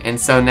 And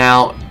so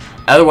now,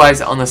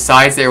 otherwise on the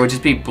sides there would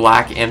just be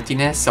black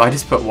emptiness, so I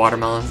just put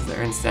watermelons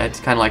there instead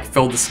to kind of like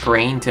fill the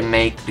screen to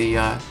make the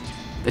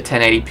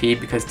 1080p,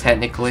 because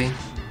technically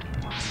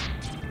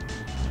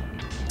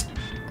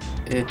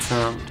it's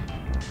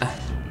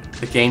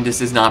the game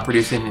just is not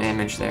producing an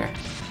image there.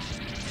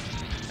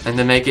 And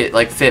to make it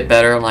like fit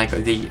better on like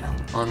the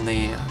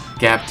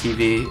Gap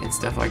TV and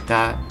stuff like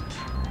that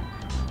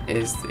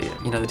is the,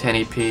 you know, the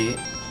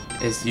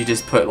 1080p is you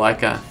just put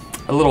like a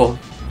little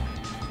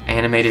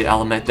animated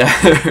element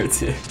there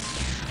too.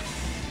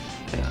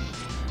 Yeah.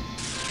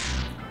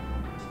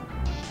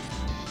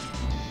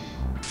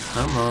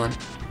 Come on.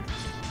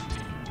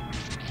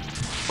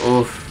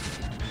 Oof.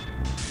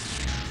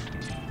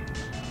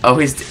 Oh,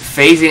 he's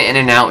phasing in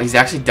and out. He's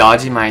actually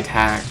dodging my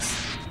attacks.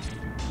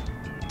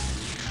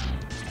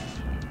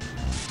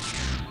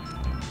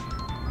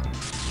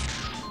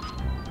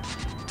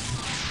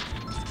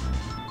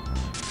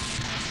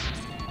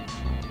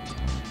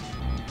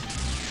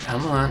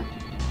 Come on.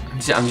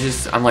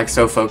 I'm like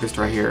so focused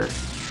right here.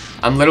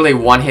 I'm literally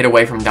one hit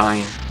away from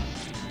dying.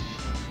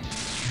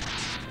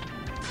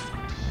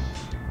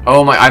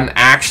 Oh my, I'm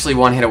actually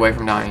one hit away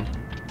from dying.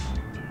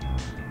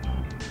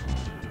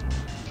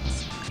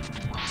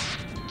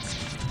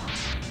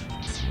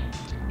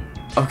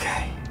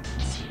 Okay.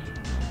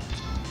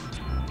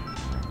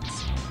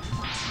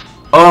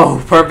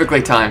 Oh,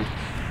 perfectly timed.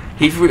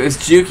 He was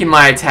juking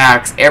my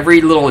attacks.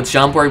 Every little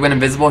jump where he went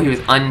invisible, he was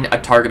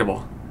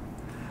untargetable.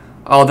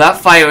 Oh,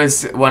 that fight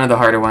was one of the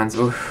harder ones.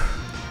 Oof.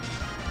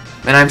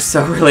 Man, I'm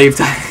so relieved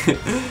I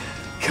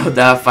killed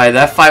that fight.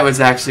 That fight was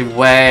actually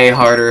way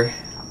harder.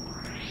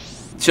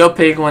 Chill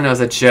Penguin was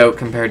a joke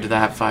compared to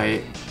that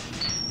fight.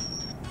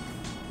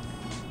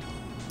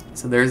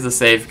 So there's the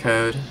save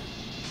code.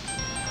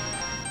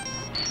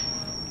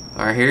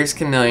 Alright, here's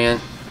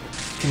Chameleon.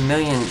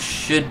 Chameleon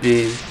should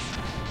be...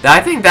 I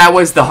think that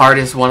was the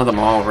hardest one of them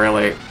all,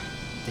 really.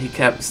 He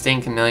kept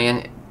staying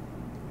Chameleon.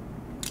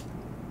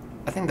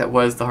 I think that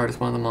was the hardest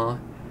one of them all.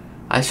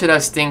 I should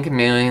have Sting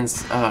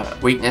Chameleon's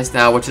weakness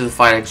now, which is the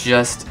fight I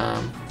just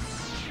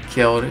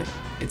killed.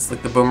 It's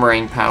like the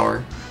boomerang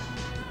power.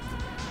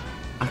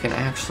 I can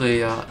actually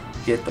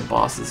get the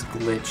bosses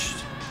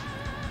glitched.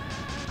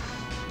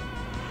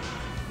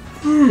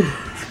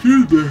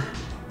 Excuse me.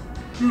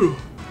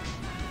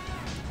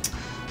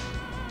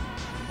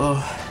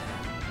 Oh.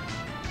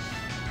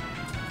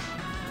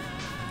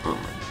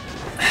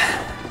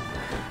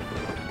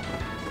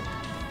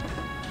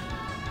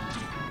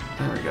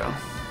 There we go.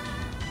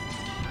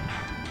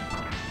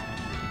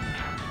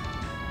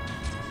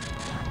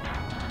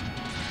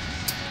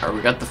 Alright,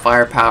 we got the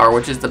firepower,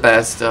 which is the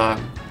best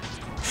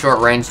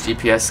short-range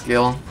DPS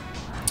skill.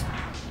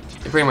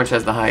 It pretty much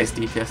has the highest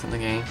DPS in the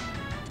game.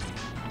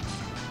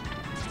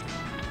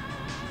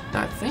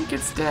 I think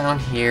it's down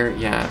here,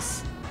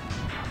 yes.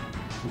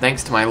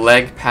 Thanks to my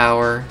leg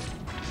power.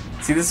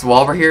 See this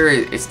wall over here?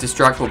 It's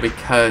destructible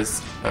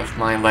because of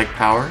my leg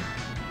power.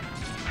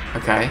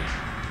 Okay.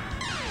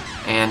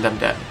 And I'm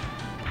dead.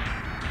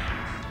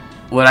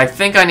 What I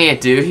think I need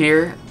to do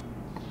here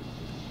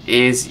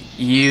is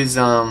use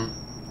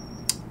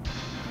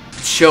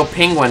Chill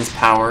Penguin's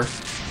power,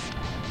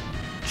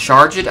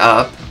 charge it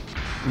up,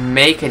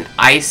 make an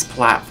ice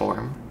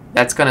platform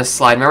that's gonna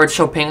slide. Remember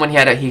Chill Penguin?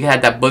 He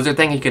had that blizzard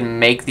thing. He could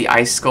make the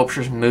ice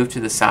sculptures move to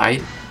the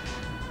side.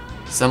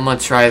 So I'm gonna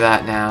try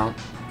that now.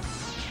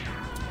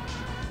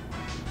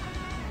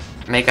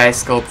 Make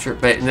ice sculpture,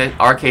 but in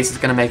our case, it's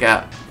gonna make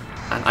an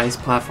ice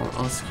platform.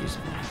 Oh, excuse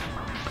me.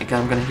 My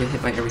God, I'm gonna get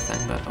hit by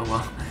everything, but oh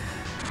well.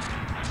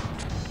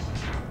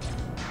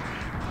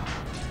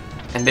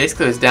 And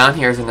basically, what's down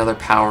here is another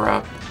power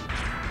up.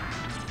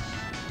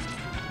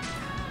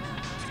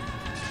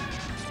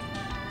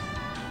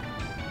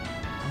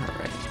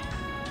 Alright.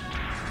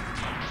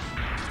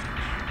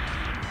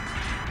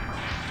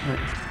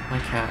 My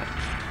cat.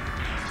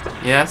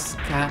 Yes,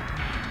 cat?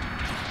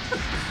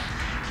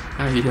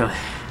 How are you doing?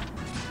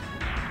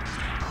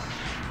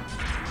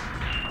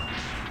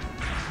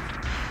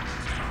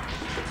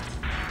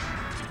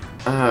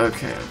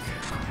 Okay.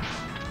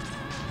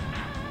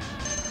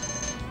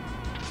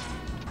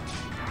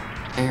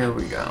 Here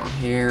we go.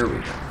 Here we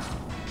go.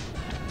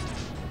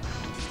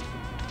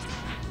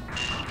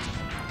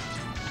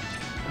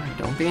 Alright,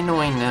 don't be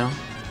annoying now.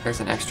 There's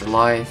an extra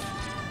life.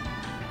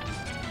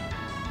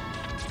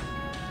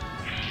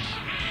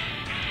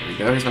 There we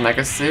go. Here's the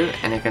mecha suit,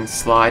 and it can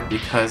slide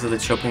because of the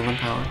Chill Penguin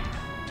power.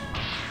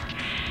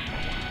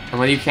 And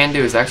what you can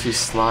do is actually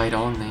slide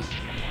on me.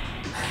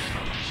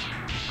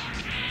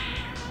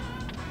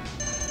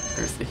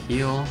 There's the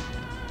heal.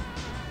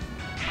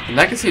 The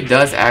mecha suit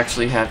does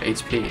actually have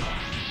HP.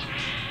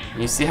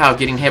 And you see how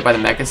getting hit by the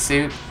mecha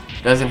suit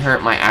doesn't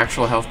hurt my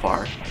actual health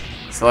bar.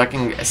 So I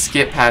can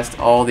skip past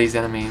all these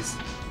enemies.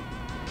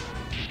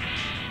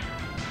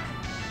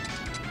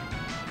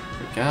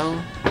 There we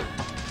go.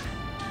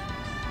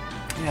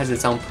 It has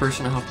its own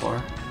personal health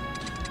bar.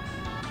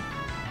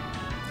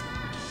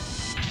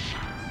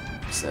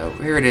 So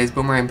here it is,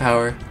 boomerang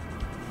power.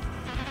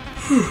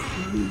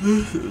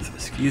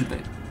 Excuse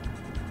me.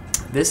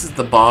 This is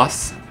the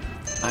boss.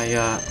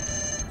 I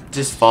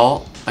just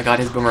fall. I got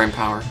his boomerang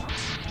power.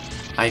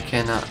 I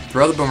can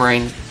throw the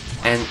boomerang,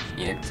 and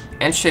you know,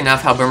 interesting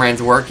enough, how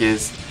boomerangs work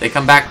is they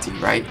come back to you,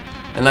 right?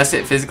 Unless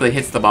it physically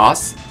hits the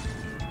boss,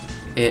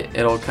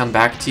 it'll come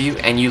back to you,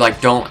 and you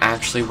like don't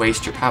actually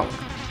waste your power.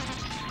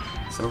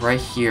 So right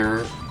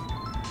here,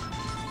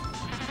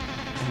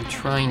 I'm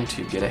trying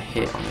to get a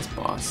hit on this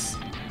boss.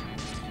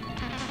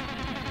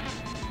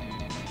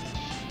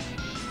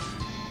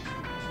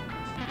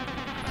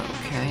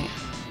 Okay.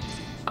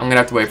 I'm gonna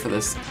have to wait for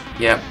this.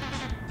 Yep.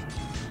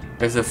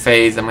 There's a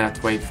phase I'm gonna have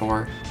to wait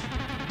for.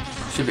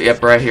 Should be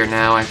up right here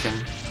now. I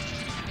can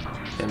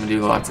him and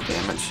do lots of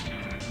damage.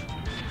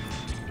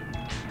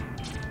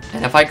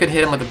 And if I could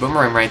hit him with a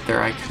boomerang right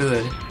there, I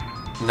could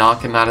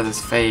knock him out of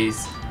this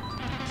phase.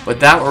 But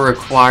that will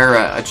require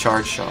a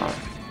charge shot.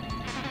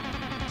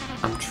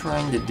 I'm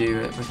trying to do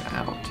it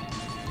without.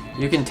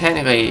 You can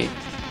technically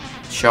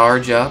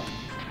charge up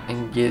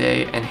and get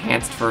a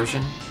enhanced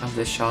version of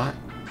this shot.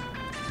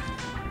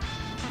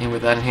 And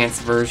with that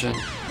enhanced version,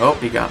 oh,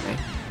 he got me.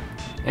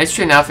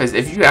 Interesting enough is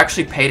if you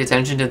actually paid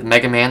attention to the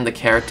Mega Man, the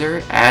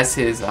character, as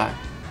his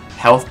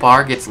health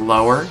bar gets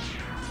lower,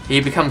 he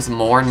becomes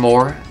more and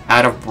more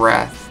out of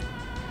breath.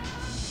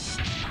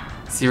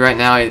 See, right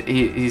now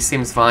he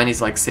seems fine.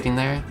 He's like sitting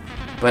there,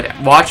 but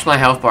watch my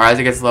health bar as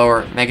it gets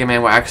lower. Mega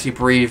Man will actually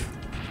breathe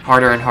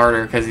harder and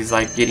harder because he's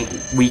like getting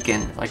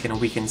weakened, like in a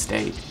weakened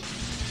state.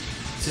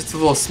 It's just a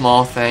little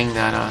small thing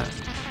that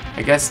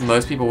I guess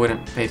most people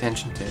wouldn't pay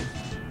attention to.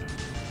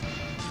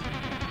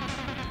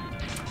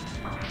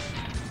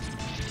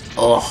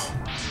 Oh.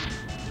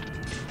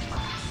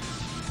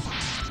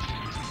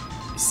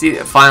 See,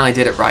 it finally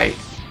did it right.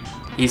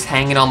 He's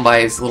hanging on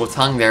by his little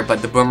tongue there,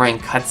 but the boomerang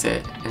cuts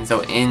it, and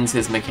so ends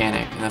his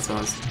mechanic, and that's what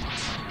I was...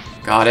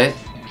 Got it.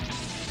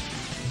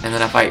 And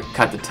then if I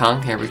cut the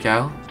tongue, here we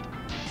go.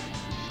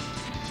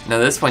 Now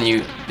this one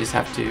you just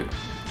have to...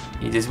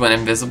 You just went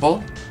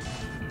invisible.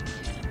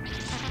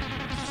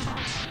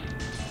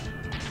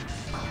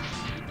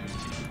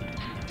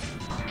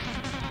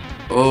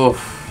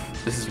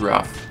 Oof, this is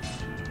rough.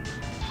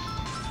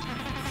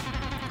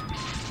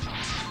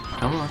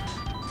 Come on.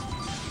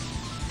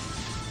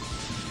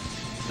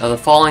 Now the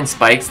falling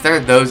spikes there,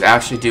 those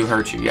actually do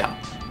hurt you, yeah.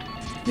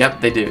 Yep,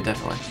 they do,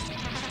 definitely.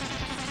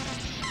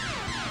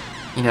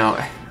 You know,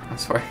 I'm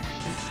sorry.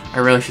 I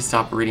really should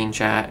stop reading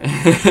chat.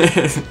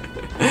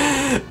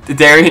 The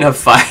daring of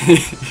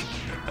fight.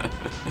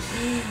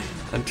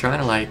 I'm trying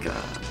to like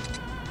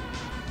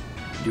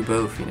do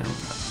both, you know.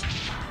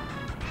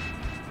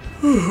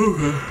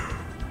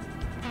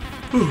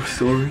 Oh,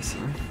 sorry.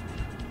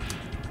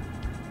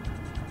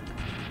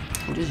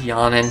 I'm just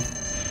yawning.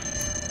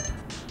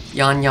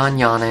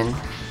 Yawning.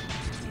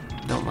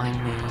 Don't mind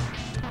me.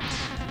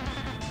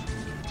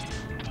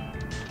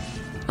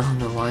 I don't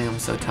know why I'm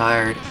so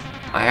tired.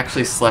 I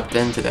actually slept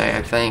in today,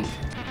 I think.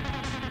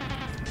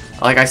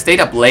 Like, I stayed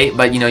up late,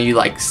 but you know, you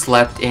like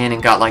slept in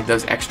and got like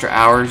those extra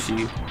hours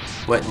you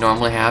wouldn't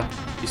normally have.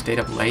 You stayed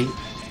up late.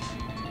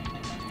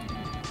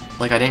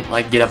 Like, I didn't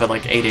like get up at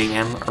like 8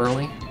 AM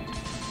early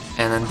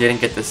and then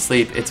didn't get to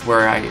sleep. It's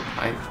where I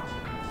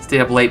stayed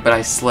up late, but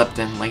I slept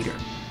in later.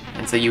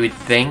 And so you would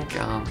think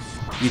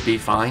you'd be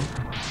fine.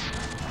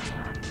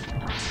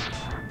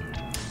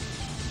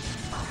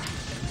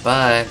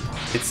 But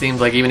it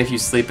seems like even if you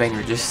sleep in,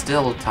 you're just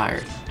still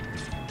tired.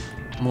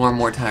 More and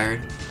more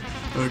tired.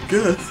 I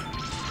guess.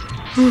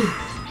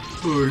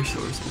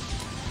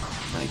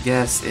 I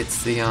guess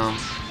it's the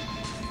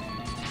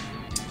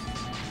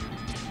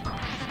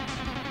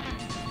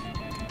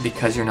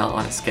because you're not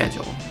on a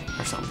schedule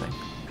or something.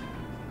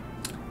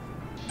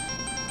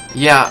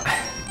 Yeah,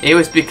 it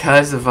was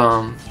because of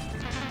I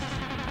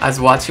was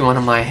watching one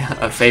of my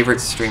favorite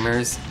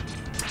streamers,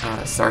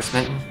 Star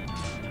Smitten.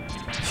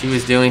 She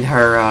was doing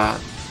her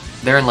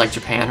they're in like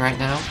Japan right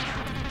now,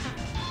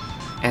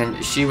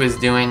 and she was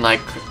doing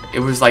like, it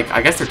was like, I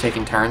guess they're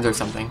taking turns or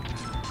something,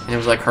 and it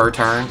was like her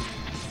turn,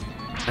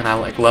 and I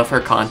like love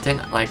her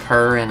content. Like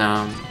her and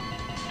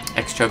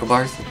X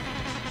Chocobars,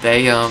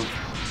 they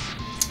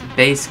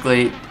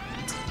basically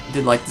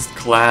did like this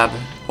collab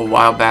a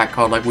while back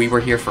called like We Were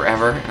Here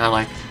Forever, and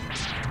I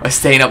was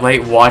staying up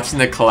late watching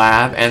the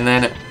collab, and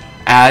then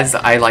as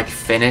I like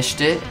finished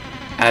it,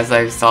 as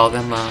I saw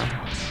them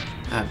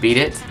beat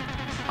it,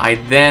 I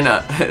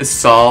then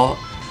saw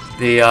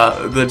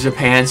the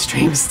Japan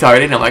stream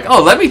started, and I'm like,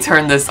 oh, let me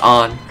turn this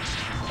on.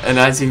 And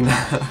as you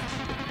know,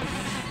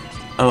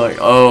 I'm like,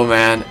 oh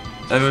man,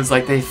 it was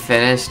like they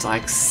finished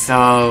like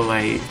so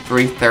late,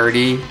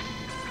 3:30,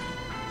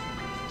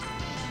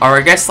 or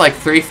I guess like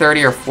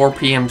 3:30 or 4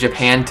 PM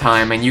Japan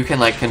time, and you can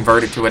like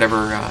convert it to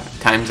whatever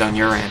time zone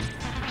you're in.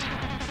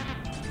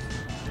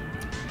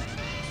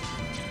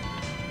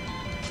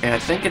 And I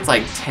think it's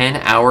like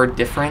 10-hour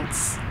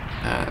difference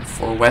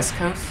for West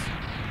Coast,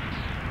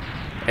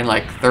 and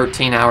like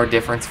 13-hour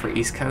difference for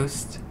East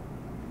Coast.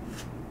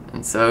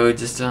 And so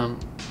just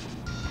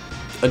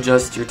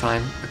adjust your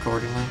time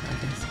accordingly, I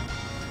guess.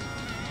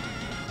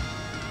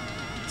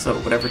 So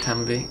whatever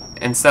time it be.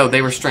 And so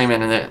they were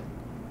streaming in it,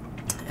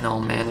 and oh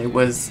man, it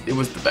was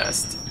the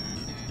best.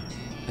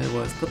 It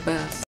was the best.